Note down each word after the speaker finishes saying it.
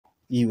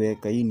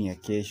Iweka hii ni ya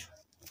kesho.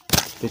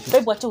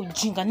 Hebu acha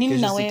ujinga.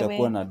 Nini na wewe?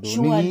 Sitakuwa na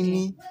do.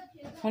 Nini?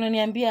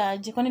 Unaniambia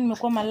aje? Kwani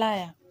nimekuwa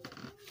malaya?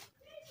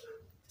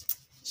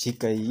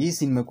 Shika hii.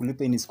 Hizi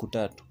nimekulipa ni siku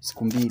 3,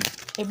 siku 2.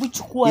 Hebu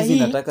chukua hii. Hizi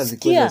nataka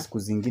zikuwe siku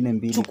zingine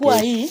 2. Chukua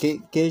hii.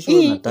 Kesho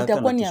hii nataka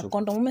itakuwa ni ya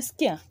kondom.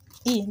 Umesikia?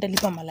 Hii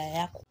ndalipa malaya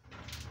yako.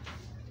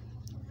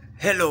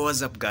 Hello,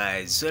 what's up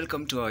guys?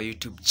 Welcome to our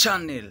YouTube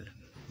channel,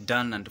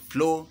 Dan and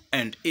Flo,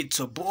 and it's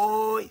a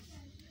boy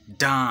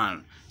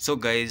Dan. So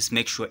guys,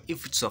 make sure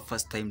if it's your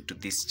first time to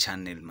this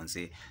channel,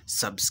 manze,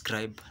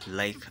 subscribe,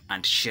 like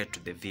and share to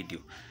the video.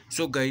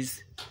 So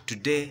guys,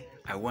 today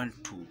I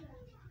want to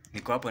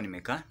niko hapa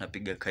nimekaa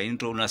napiga ka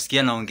intro.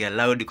 Unasikia naongea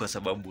loud kwa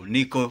sababu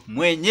niko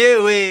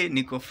mwenyewe,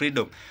 niko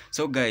freedom.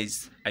 So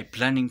guys, I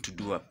planning to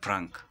do a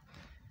prank.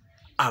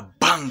 A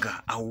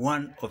banger, a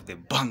one of the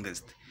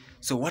bangest.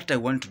 So what I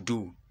want to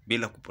do,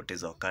 bila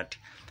kupoteza wakati,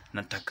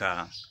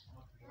 nataka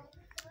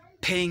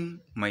paying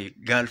my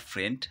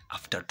girlfriend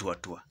after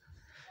TWA.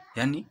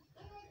 Yani,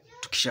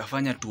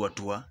 tukishafanya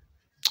TWA,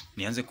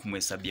 nianze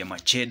kumhesabia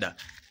macheda.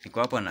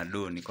 Niko hapa na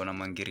do, niko na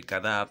mangiri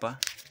kadhaa hapa.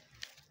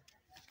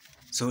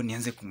 So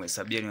nianze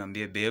kumhesabia,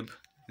 niambie babe,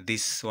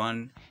 this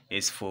one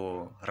is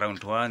for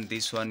round 1,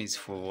 this one is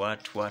for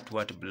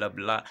what blah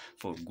blah,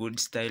 for good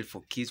style,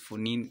 for kiss, for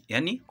nini.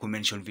 Yani,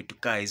 kumention vitu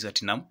kaa hizo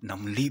ati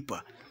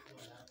namlipa.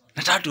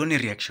 Nataka tuone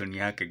reaction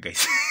yake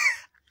guys.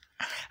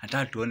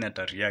 Nataka tuone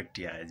ata react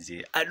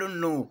aje. I don't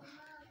know.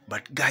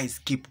 But guys,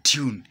 keep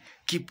tuned.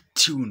 Keep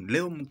tuned.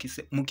 Leo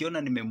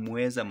mkiona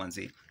nimemweza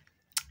manze,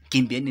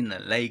 kimbieni na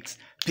likes,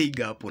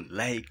 piga hapo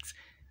likes.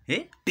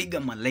 Piga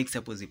ma likes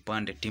hapo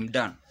zipande. Team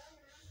Dan,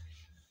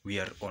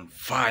 we are on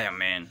fire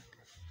man.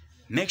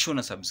 Make sure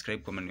na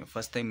subscribe kama ni your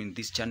first time in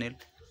this channel.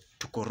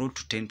 Tuko road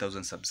to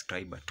 10,000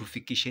 subscriber.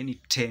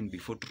 Tufikisheni 10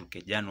 before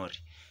turuke January.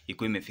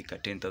 Iko imefika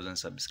 10,000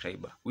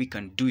 subscriber. We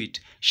can do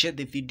it. Share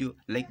the video,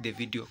 like the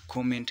video,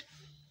 comment,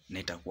 na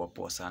itakuwa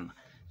poa sana.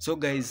 So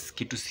guys,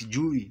 kitu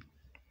sijui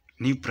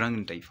ni prank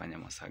nitaifanya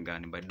masaa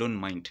gani, but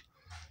don't mind.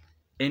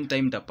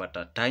 Anytime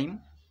tapata time,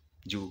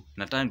 juu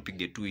nataka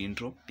nipige tu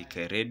intro,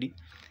 pika ready.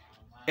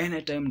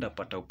 Anytime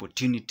tapata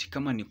opportunity,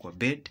 kama ni kwa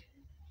bed,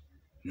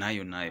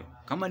 nayo.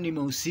 Kama ni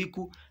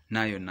usiku,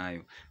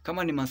 nayo.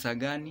 Kama ni masaa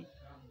gani,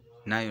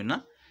 nayo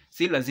na.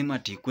 Si lazima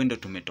ati kwenda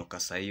tumetoka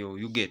saa hiyo,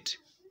 you get.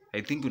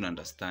 I think you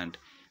understand.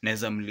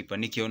 Naweza mlipa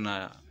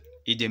nikiona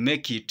ije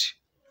make it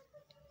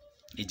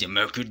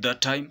that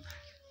time.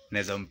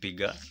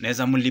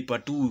 Naweza mlipa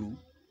tu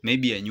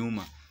maybe ya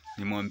nyuma.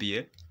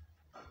 Nimwambie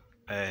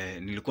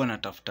nilikuwa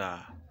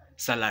natafuta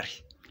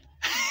salary.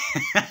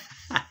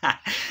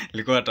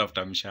 Nilikuwa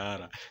natafuta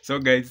mshahara. So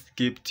guys,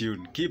 keep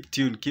tuned.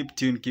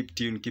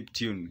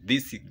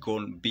 This is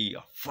gonna be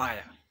a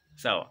fire.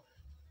 Sawa.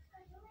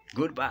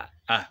 Goodbye.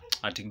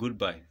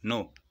 Goodbye.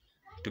 No.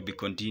 To be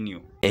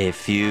continue. A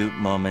few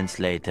moments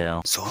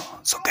later.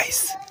 So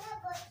guys,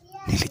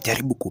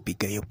 nilijaribu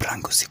kupiga hiyo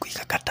prank usiku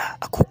ikakataa,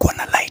 hakukuwa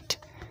na light.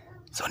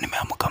 So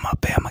nimeamka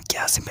mapema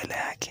kiasi mbele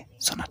yake.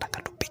 So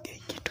nataka tupige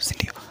hiki kitu, si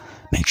ndio?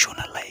 Make sure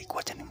na like,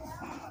 wacha ni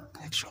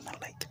make sure na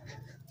like.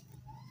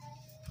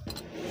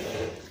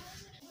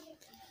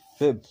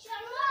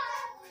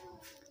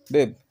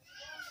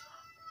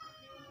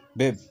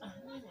 Babe.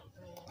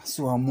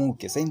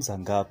 Suamuke, sasa ni saa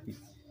ngapi?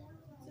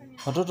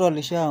 Watoto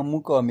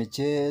walishaamuka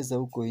wamecheza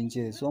huko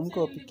nje.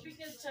 Suamuka wapike.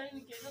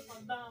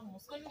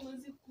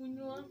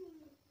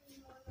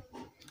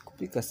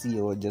 Kupika si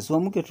hoja.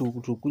 Suamuke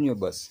tukunywe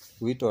basi.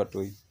 Uite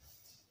watoi.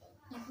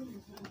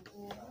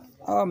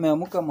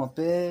 Wameamuka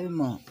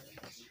mapema.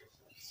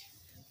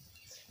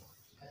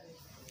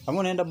 Ama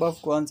unaenda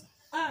bafu kwanza?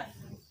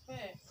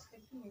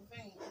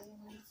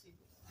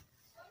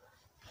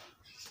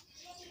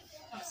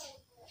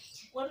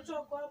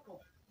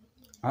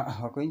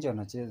 Wako nje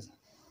wanacheza.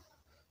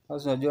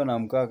 Sasa unajua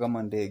naamka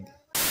kama ndege.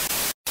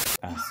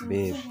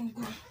 Babe.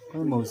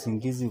 Kama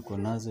usingizi uko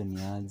nazo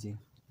ni aje?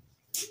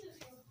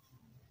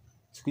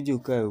 Sikuje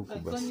ukae huko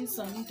basi.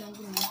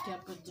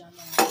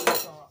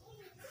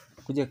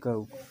 Kuja kaa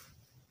huko.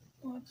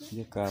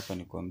 Kuja kaa hapa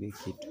nikwambie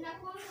kitu.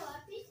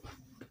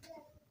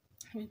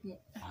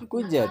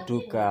 Kuja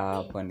tu kaa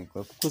hapa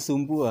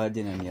kukusumbua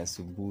aje na ni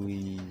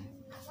asubuhi.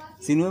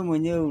 Si wewe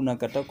mwenyewe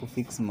unakataa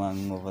kufix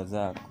mangova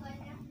zako.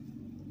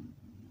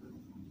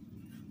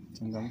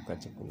 Changamka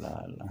cha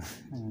kulala.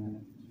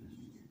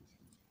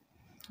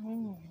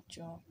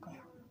 Choka.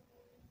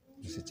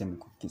 Usiache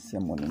nikukisia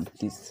morning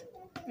kiss.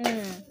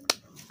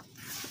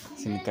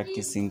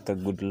 Sinika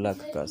good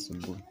luck kwa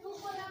asubuhi.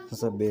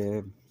 Sasa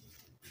babe.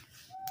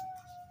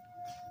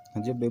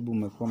 Unajua babe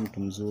umekuwa mtu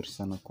mzuri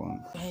sana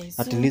kwangu.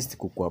 At least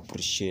kuku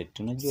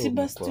appreciate. Unajua si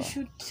basi to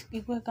shoot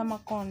ikuwe kama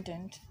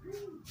content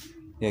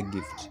ya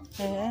gift.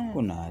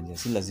 Kuna haja,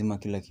 si lazima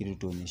kila kitu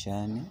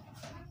tuonyeshane.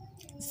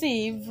 Si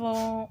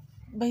hivyo.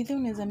 By the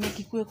way, unaweza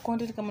make ikuwe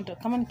content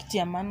kama ni kitu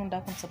ya maana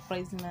unataka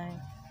surprise nayo.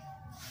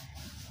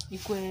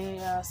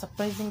 Ikuwe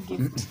surprising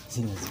gift.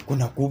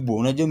 Kuna kubwa.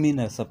 Unajua mimi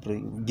na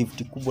surprise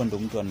gift kubwa ndo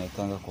mtu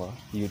anaekanga kwa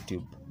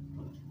YouTube.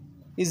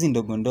 Hizi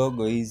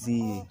ndogo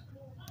hizi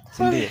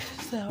Si ndio?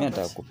 Sawa Mimi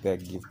nataka basi. kupea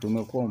gift.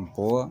 Umekuwa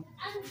mpoa.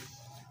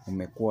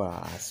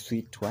 Umekuwa a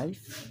sweet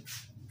wife.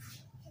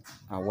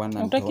 A one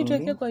and Utaki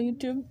tuweke only. kwa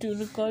YouTube to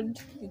record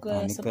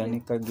iko surprise.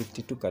 Nika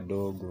gift tu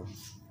kadogo.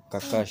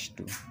 Kakash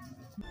tu.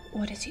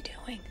 What is he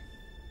doing?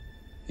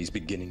 He's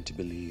beginning to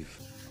believe.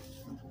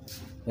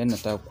 Yaani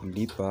nataka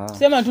kulipa.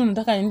 Sema tu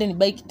nataka niende ni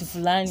buy kitu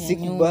fulani ya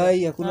nyumba.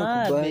 Sikubai,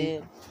 hakuna kubai.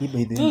 babe. Hii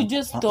by the Tu way.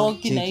 just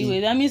talk na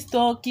iwe. Ami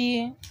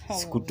stoki.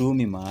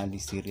 Sikutumi mahali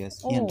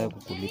serious. Hii nataka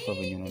kukulipa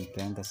venye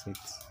unanipeanga sex.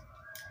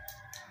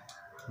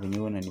 Venye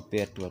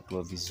unanipea tu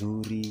hatua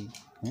vizuri.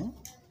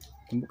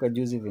 Kumbuka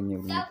juzi venye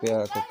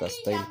ulinipea kaka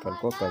style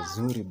kalikuwa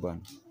kazuri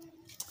bwana.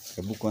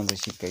 Hebu kwanza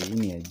shika hii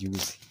ni ya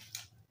juzi.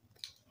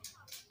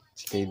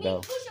 Shika hii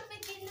dhao.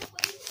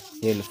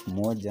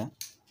 1,000.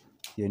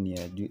 Hiyo ni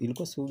ya juu.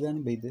 Ilikuwa siku gani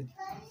by the way?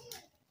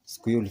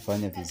 Siku hiyo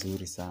ulifanya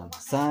vizuri sana.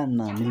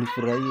 Sana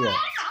nilifurahia.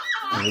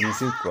 Venye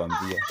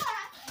sikuambia.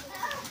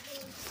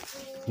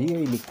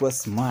 Hiyo ilikuwa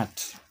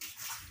smart.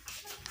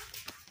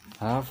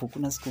 Alafu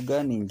kuna siku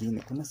gani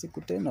nyingine? Kuna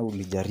siku tena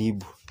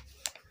ulijaribu.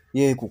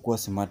 Hiyo haikuwa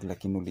smart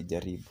lakini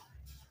ulijaribu.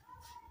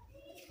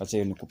 Acha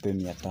hiyo nikupe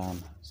 500,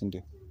 si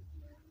ndio?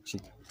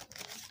 Shika.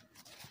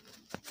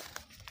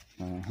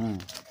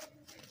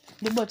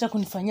 Bibi acha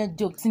kunifanyia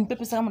jokes. Nipe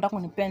pesa kama unataka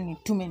kunipea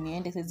nitume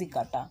niende siwezi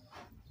kataa.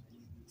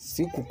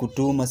 Si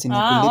kukutuma,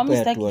 sina kulipa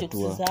ya tu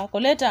tu. zako.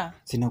 Leta.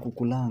 Sina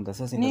kukulanga,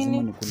 sasa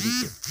lazima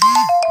nikulipe.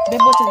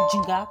 Bibi acha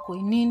ujinga wako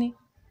nini?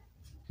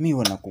 Mimi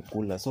wana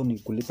kukula, so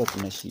nikulipa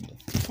kuna shida.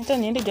 Hata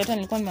niende jota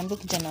nilikuwa nimeambia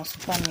kijana wa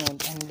supani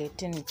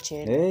aniletee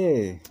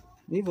nichele.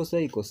 Hivyo sasa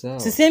iko sawa.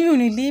 Sisemi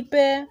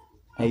unilipe.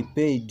 I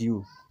paid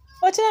you.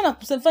 Wacha na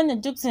kusafanya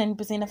jokes na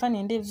pesa inafanya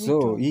niende vitu.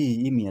 So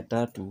hii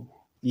 300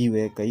 hii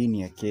weka, hii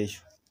ni ya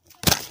kesho.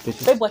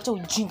 Bibi acha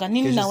ujinga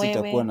nini na wewe?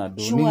 Sitakuwa na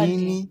do.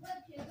 Nini?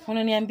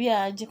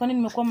 Unaniambia aje? Kwani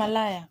nimekuwa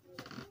malaya?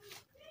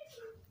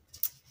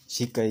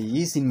 Shika hii.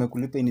 Hii si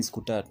nimekulipa ni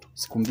siku 3,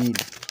 siku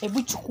 2.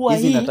 Hebu chukua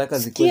hii. Hizi nataka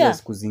zikuwe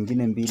siku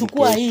zingine 2.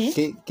 Chukua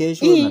hii.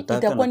 Kesho hii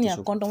nataka itakuwa ni ya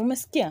kondom.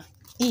 Umesikia?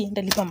 Hii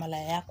ndalipa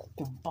malaya yako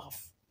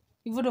kubafu.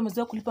 Hivyo ndio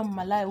umezoea kulipa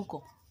malaya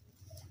huko.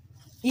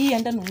 Hii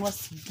enda nunua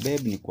babe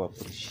ni ku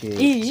appreciate.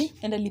 Hii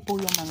enda lipa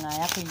huyo mang'aa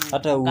yako yenyewe.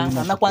 Hata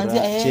una na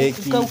kuanzia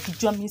ukaa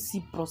ukijua mimi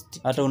si prostitute.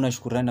 Hata una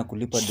shukrani na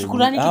kulipa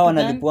deni. Hawa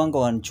wanalipuanga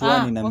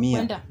wanchuani na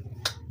 100.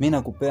 Mimi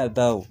nakupea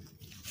dhao.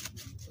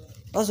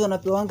 Basi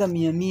wanapewaanga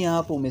 100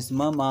 hapo,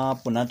 umesimama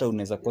hapo na hata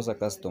unaweza kosa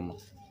customer.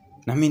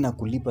 Na mimi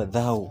nakulipa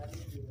dhao.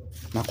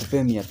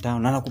 Nakupea 500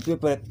 na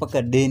nakupea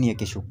paka deni ya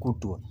kesho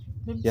kutwa.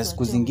 Ya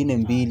siku zingine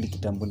 2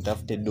 kitambo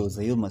nitafute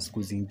doza hiyo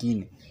masiku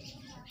zingine.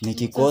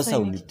 Nikikosa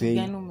unipei.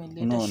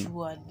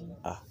 Unaona?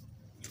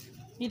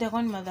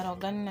 Itakuwa ni madhara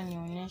gani na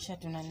nionyesha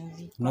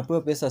tunanilipa.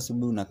 Unapewa pesa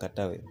asubuhi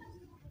unakataa wewe.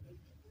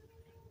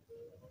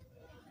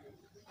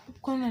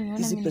 Kwa nini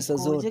unaniona mimi pesa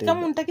zote?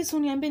 Kama unataka si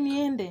uniambie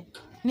niende.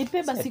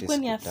 Nipe basi kwa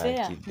ni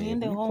affair.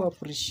 Niende home.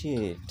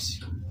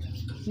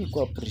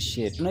 Niko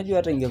appreciate. Unajua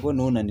hata ingekuwa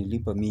unaona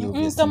nilipa mimi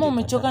obviously. Kama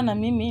umechoka na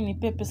mimi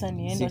nipe pesa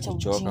niende, acha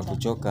ujinga.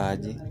 Kuchoka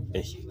aje?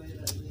 Mimi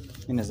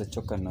naweza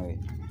choka na wewe.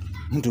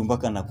 Mtu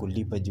mpaka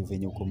nakulipa juu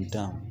venye uko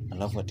mtamu.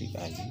 Alafu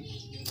atikaje?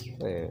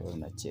 Wewe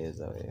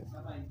unacheza wewe.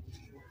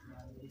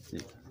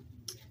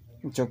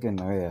 Mchoke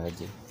na wewe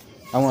aje?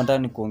 Au unataka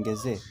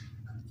nikuongezee?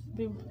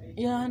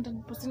 Ya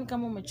 100%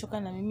 kama umechoka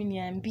na mimi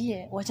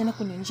niambie, wachana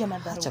kunionyesha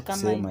madhara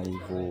kama sema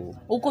hivyo.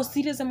 Uko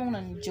serious ama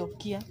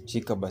unanijokia?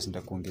 Shika basi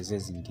nitakuongezea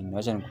zingine.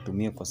 Acha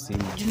nikutumie kwa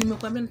simu. Juu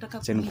nimekuambia nataka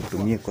kulipa. Acha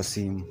nikutumie kwa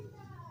simu.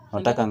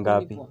 Unataka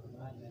ngapi?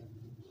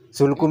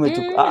 Si ulikuwa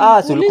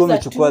umechukua si ulikuwa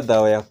umechukua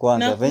dawa ya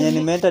kwanza. Venye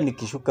nimeenda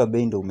nikishuka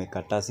bei ndio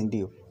umekataa, si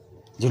ndio?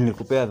 Juu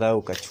nilikupea dawa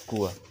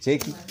ukachukua.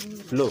 Cheki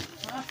flow.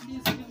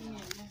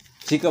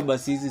 Shika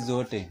basi hizi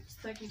zote.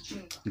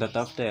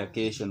 Ndatafuta ya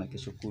kesho na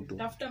kesho kutu.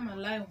 Tafuta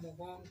malaya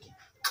umugonge.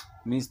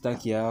 Mimi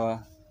sitaki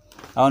hawa.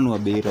 Hawa ni wa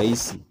bei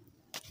rahisi.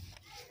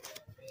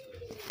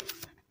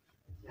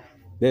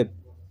 Babe.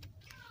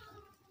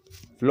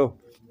 Flow.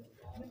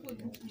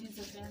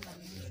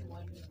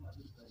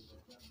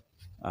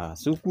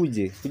 Si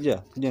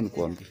kuja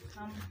nikuambie.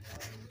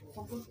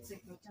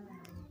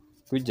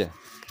 Kuja.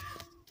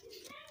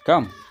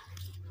 Come.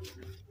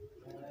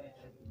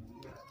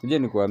 Kuja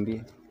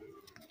nikuambie.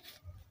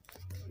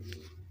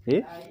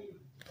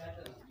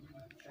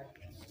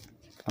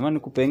 Ama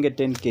nikupenge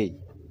 10k.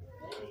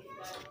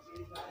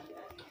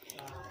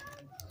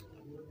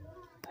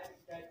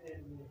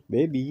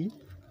 Baby.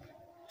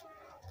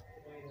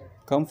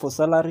 Come for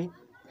salary.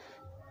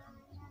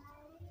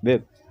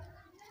 Babe.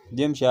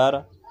 Je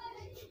mshahara?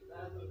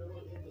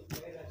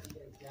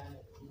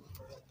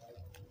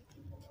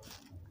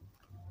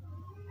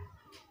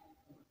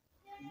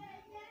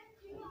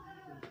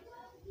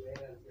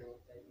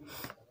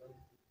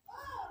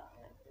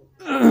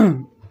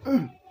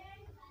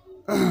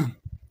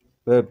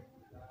 Babe.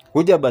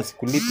 Kuja basi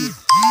kulipi.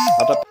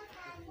 Hata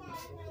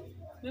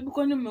Babe,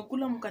 kwani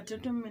mmekula mkate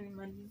wote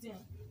mmenimalizia?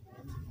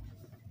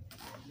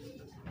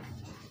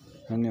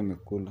 nani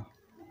amekula?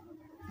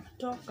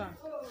 Toka.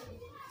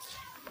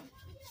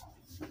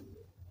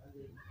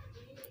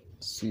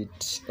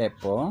 Sweet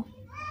apple.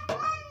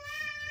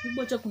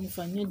 Hebu acha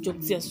kunifanyia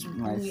jokes ya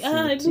asubuhi.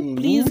 Hebu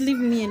please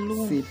leave me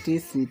alone.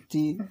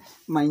 City.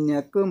 My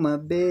nyakoma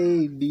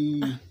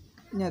baby.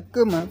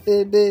 Nyakoma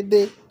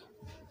baby.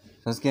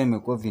 Sasa kia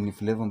nimekuwa Vini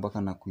Flavor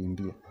mpaka na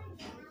kuimbia.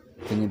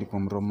 Kwenye liko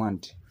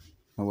mromantic.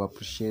 Na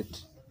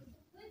appreciate.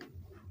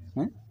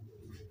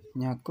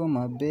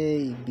 Nyakoma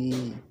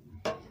baby.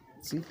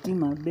 City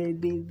my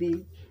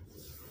baby.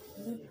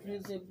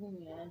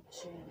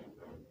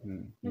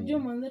 Unajua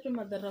mwanzo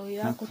madharau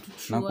yako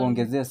tuchua. Na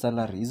kuongezea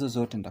salary hizo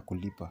zote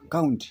ndakulipa.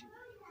 Count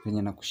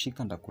venye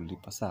nakushika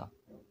ndakulipa, sawa?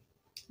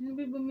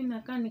 Bibi mimi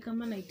nakaa ni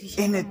kama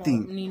naitisha anything.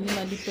 Ni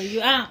malipo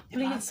hiyo.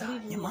 Please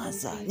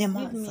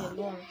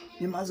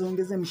Nyamaza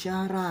ongeze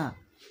mshahara.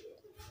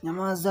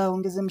 Nyamaza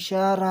ongeze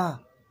mshahara.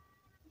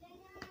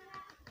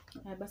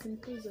 Basi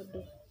nipe hizo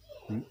do.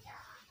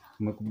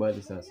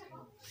 Umekubali sasa?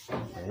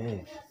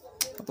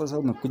 Hapo sasa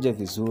umekuja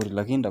vizuri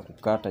lakini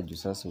ndakukata juu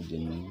sasa uje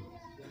nini.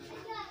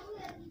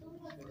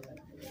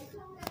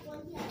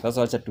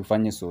 Sasa acha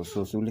tufanye so.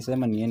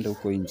 Ulisema niende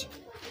huko nje.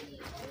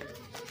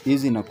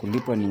 Hizi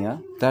nakulipa ni ya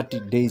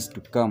 30 days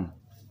to come.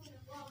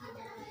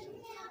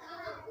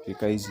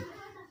 Fika hizi.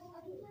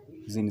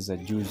 Hizi ni za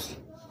juzi.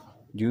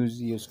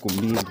 Juzi hiyo siku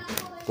 2.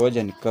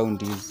 Ngoja ni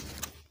count hizi.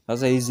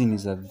 Sasa hizi ni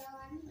za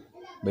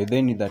by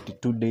then ni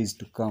 32 days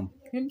to come.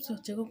 Mimi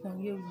sicheko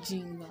kuongea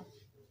ujinga.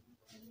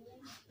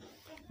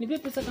 Nipe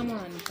pesa kama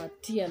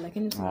unanipatia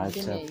lakini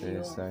usiniambie hiyo. Acha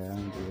pesa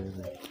yangu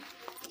wewe.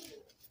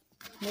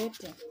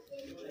 Leta.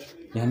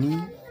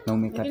 Yaani na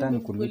umekataa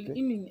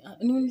nikulipe? Ni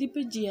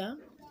unilipe jia?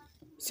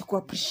 Siku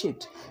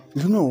appreciate.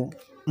 You know,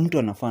 mtu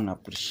anafaa na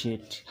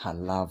appreciate her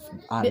love.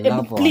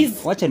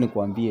 Wacha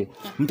nikwambie,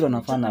 mtu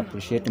anafaa na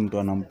appreciate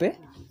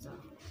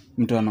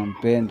mtu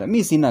anampenda.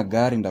 Mimi sina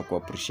gari nda ku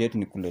appreciate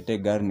nikuletee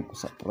gari ni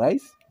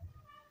kusurprise.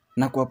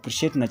 Na ku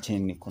appreciate na chenye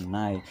niko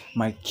naye.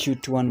 My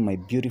cute one, my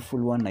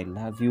beautiful one, I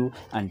love you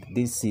and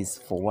this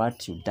is for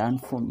what you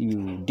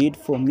did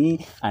for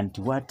me and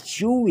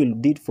what you will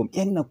did for me.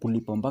 Yaani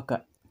nakulipa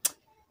mpaka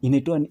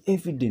inaitwa ni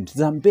evidence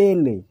za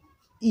mbele.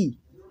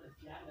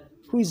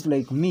 Who is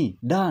like me,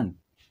 Dan,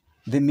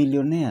 the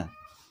millionaire.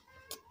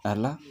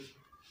 Ala.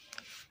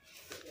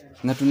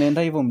 Na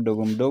tunaenda hivyo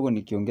mdogo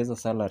nikiongeza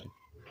salary.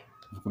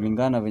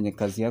 Kulingana venye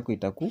kazi yako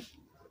itaku.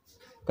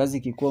 Kazi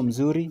ikikuwa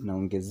mzuri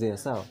naongezea,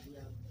 sawa?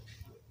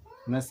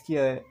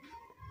 Unasikia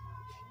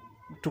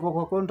tuko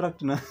kwa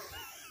contract na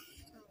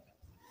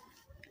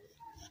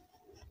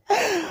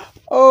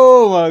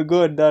Oh my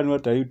God, Dan,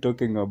 what are you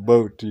talking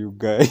about, you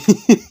guy?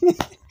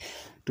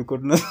 Tuko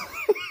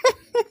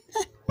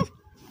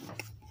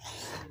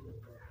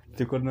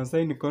na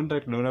sign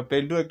contract na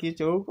unapendua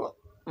kichwa huko.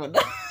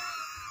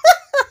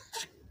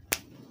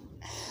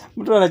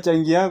 Mtu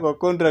anachangia kwa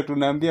contract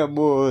unaambia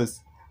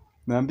boss.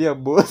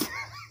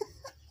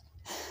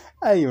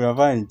 Ai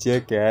unafanya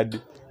nicheke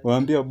hadi.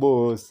 Unaambia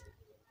boss.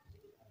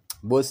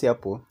 Boss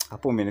hapo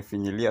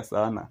umenifinyilia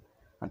sana.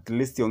 At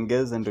least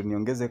ongeza ndio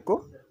niongeze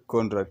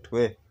contract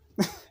we.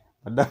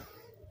 Madam.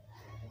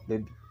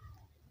 Baby.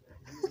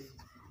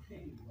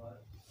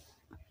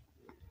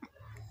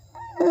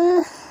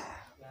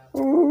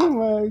 Oh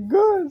my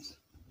God.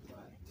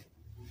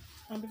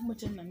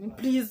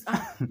 Please.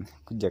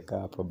 Kuja kaa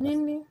hapa basi.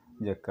 Nini?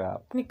 Kuja kaa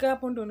hapa. Nikaa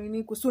hapo ndo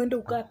nini kusiende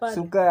ukae pale.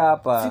 Suka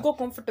hapa. Siko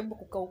comfortable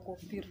kukaa huko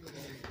period.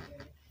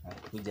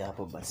 Kuja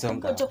hapo basi.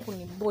 Acha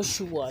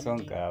kuniboshu wadi.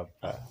 Songa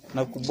hapa.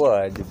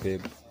 Nakuboa aje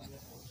babe.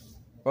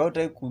 Wewe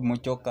utaki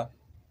kumochoka.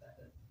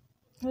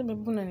 Wewe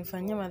babe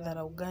unanifanyia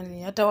madharau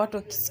gani? Hata watu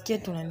wakisikia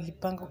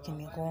tunanilipanga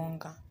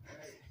ukinigonga.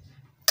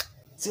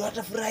 Si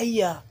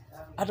watafurahia.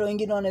 Hata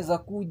wengine wanaweza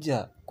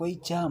kuja kwa hii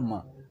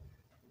chama.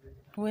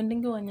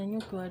 Uendenge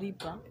wanyanyuki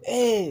walipa.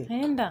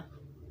 Enda.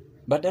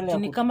 Badala ya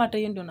ni kama hata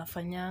hiyo ndio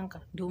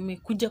nafanyanga. Ndio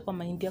umekuja kwa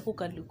mahindi yako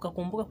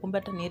ukakumbuka kumbe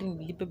hata ni heri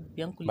nilipe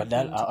bibi yangu.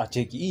 Badala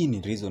acheki hii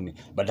ni reason.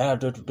 Badala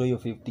tutoe hiyo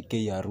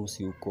 50k ya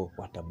harusi huko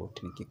what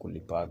about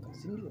nikikulipaga.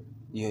 Sio?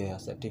 Hiyo ya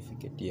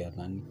certificate ya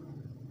nani?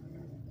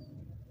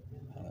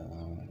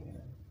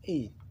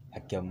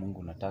 Haki ya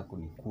Mungu nataka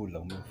kunikula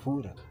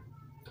umefura.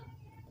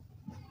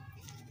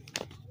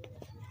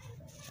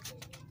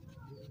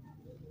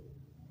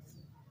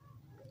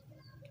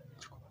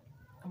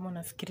 Kama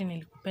unafikiri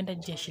nilikupenda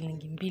jia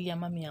shilingi 2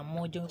 ama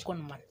 100 uko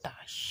na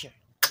matasha.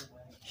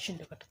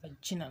 Shinde katika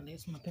jina la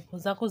Yesu, mapepo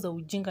zako za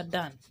ujinga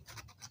Dan.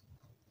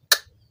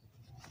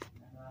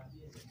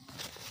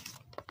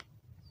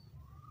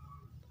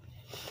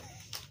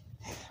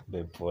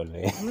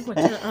 Pole.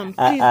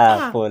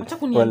 Acha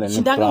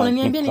kunishindanga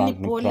unaniambia nini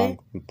pole?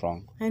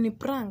 Ni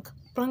prank.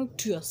 Prank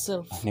to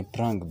yourself. Ni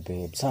prank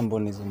babe. Sambo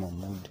hizo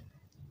mood.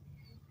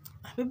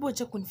 Babe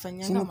acha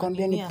kunifanyanga.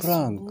 Sinakwambia ni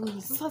prank.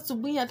 Sasa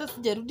asubuhi hata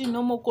sijarudi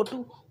normal uko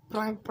tu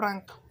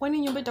prank.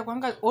 Kwani nyumba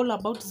itakuanga all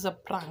about the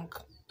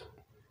prank?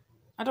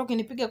 Hata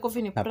ukinipiga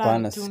kofi ni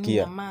prank tu ni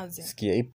nyamaze. Sikia